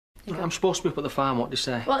I'm supposed to be up at the farm, what do you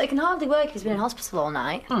say? Well, it can hardly work if he's been in hospital all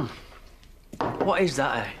night. What is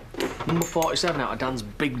that, eh? Number 47 out of Dan's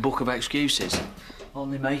big book of excuses.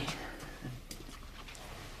 Only me.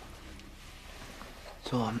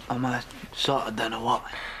 So am I sorted then, or what?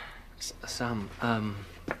 Sam,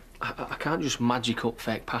 I can't just magic up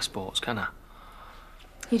fake passports, can I?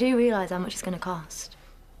 You do realise how much it's going to cost?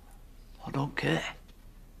 I don't care.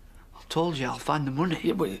 I've told you I'll find the money.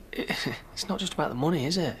 Yeah, but it's not just about the money,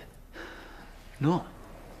 is it? No.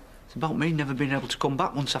 It's about me never being able to come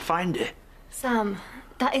back once I find it. Sam,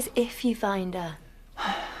 that is if you find her.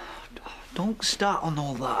 Don't start on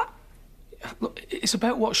all that. Look, it's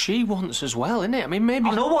about what she wants as well, isn't it? I mean, maybe...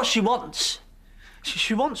 I know what she wants.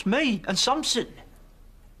 She wants me and Samson.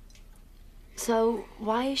 So,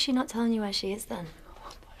 why is she not telling you where she is, then?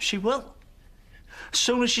 She will. As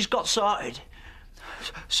soon as she's got sorted.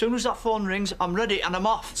 As soon as that phone rings, I'm ready and I'm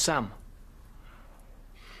off. Sam,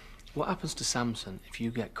 what happens to Samson if you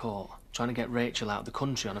get caught trying to get Rachel out of the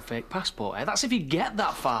country on a fake passport, eh? That's if you get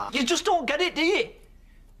that far. You just don't get it, do you?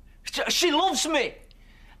 She loves me.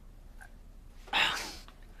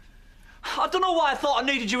 I don't know why I thought I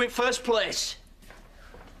needed you in first place.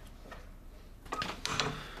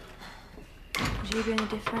 Would you be any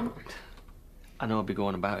different? I know I'd be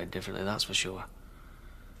going about it differently, that's for sure.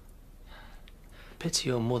 Pity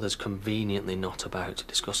your mother's conveniently not about to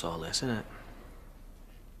discuss all this, isn't it?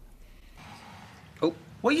 Oh,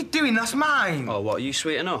 what are you doing? That's mine. Oh, what, are you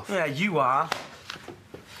sweet enough? Yeah, you are.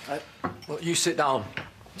 Look, you sit down.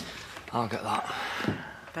 I'll get that.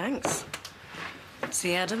 Thanks.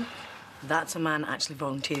 See, Adam? That's a man actually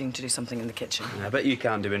volunteering to do something in the kitchen. I bet you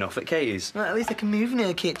can't do enough at Katie's. Well, at least I can move near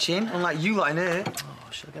the kitchen, unlike you lot in here.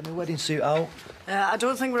 Oh, should I get my wedding suit out? I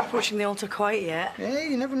don't think we're approaching the altar quite yet. Hey,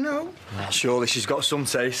 you never know. Well, surely she's got some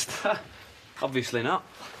taste. Obviously not.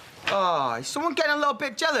 Oh, is someone getting a little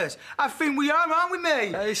bit jealous? I think we are, aren't we,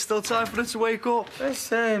 mate? Hey, still time for her to wake up.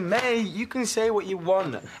 Listen, mate, you can say what you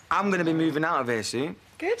want. I'm going to be moving out of here soon.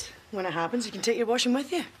 Good. When it happens, you can take your washing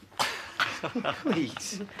with you.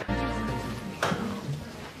 Please.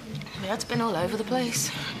 Yeah, it's been all over the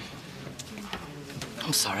place.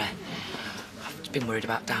 I'm sorry. I've just been worried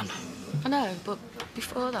about Dan. I know, but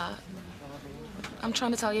before that, I'm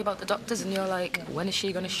trying to tell you about the doctors and you're like, when is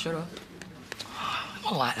she going to shut up? I'm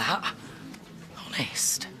not like that.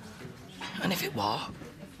 Honest. And if it were,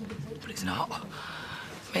 but it's not.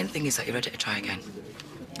 The main thing is that you're ready to try again.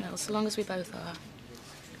 No, so long as we both are.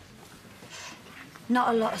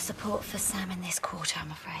 Not a lot of support for Sam in this quarter,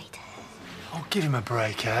 I'm afraid. Oh, give him a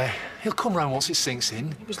break, eh? He'll come round once it sinks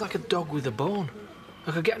in. It was like a dog with a bone.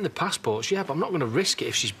 I could get him the passports, yeah, but I'm not going to risk it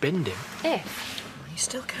if she's binned him. If? You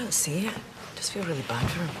still can't see it. I just feel really bad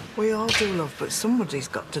for him. We all do, love, but somebody's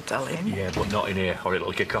got to tell him. Yeah, but not in here, or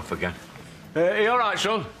it'll kick off again. Are you all right,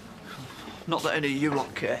 son? Not that any of you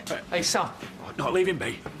lot care. Hey, Sam. Not leave him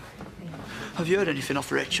be. Have you heard anything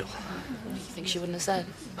off Rachel? You think she wouldn't have said?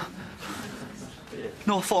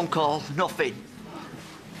 No phone call, nothing.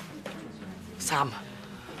 Sam,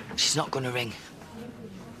 she's not going to ring.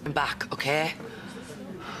 Ring back, OK?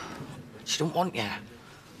 She don't want you.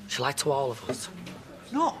 She lied to all of us.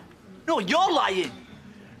 No, you're lying.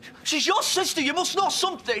 She's your sister, you must know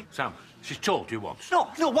something. Sam, she's told you once. No,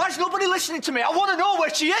 why is nobody listening to me? I want to know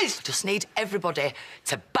where she is. Just need everybody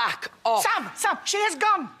to back off. Sam, she is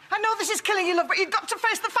gone. I know this is killing you, love, but you've got to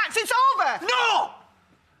face the facts. It's over. No!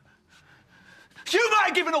 You might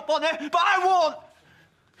have given up on her, but I won't.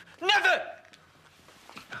 Never!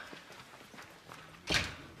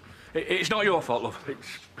 It's not your fault, love.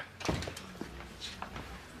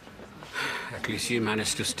 At least you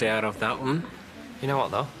managed to stay out of that one. You know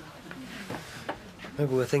what, though?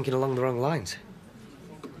 Maybe we're thinking along the wrong lines.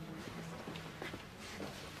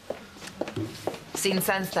 Seen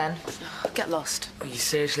sense, then? Get lost. Are you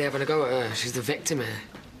seriously having a go at her? She's the victim here.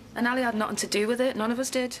 And Ali had nothing to do with it. None of us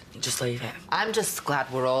did. Just leave it. I'm just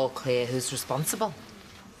glad we're all clear who's responsible.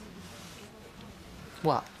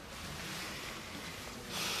 What?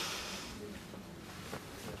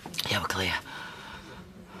 Yeah, we're clear.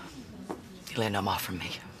 You'll hear no more from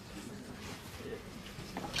me.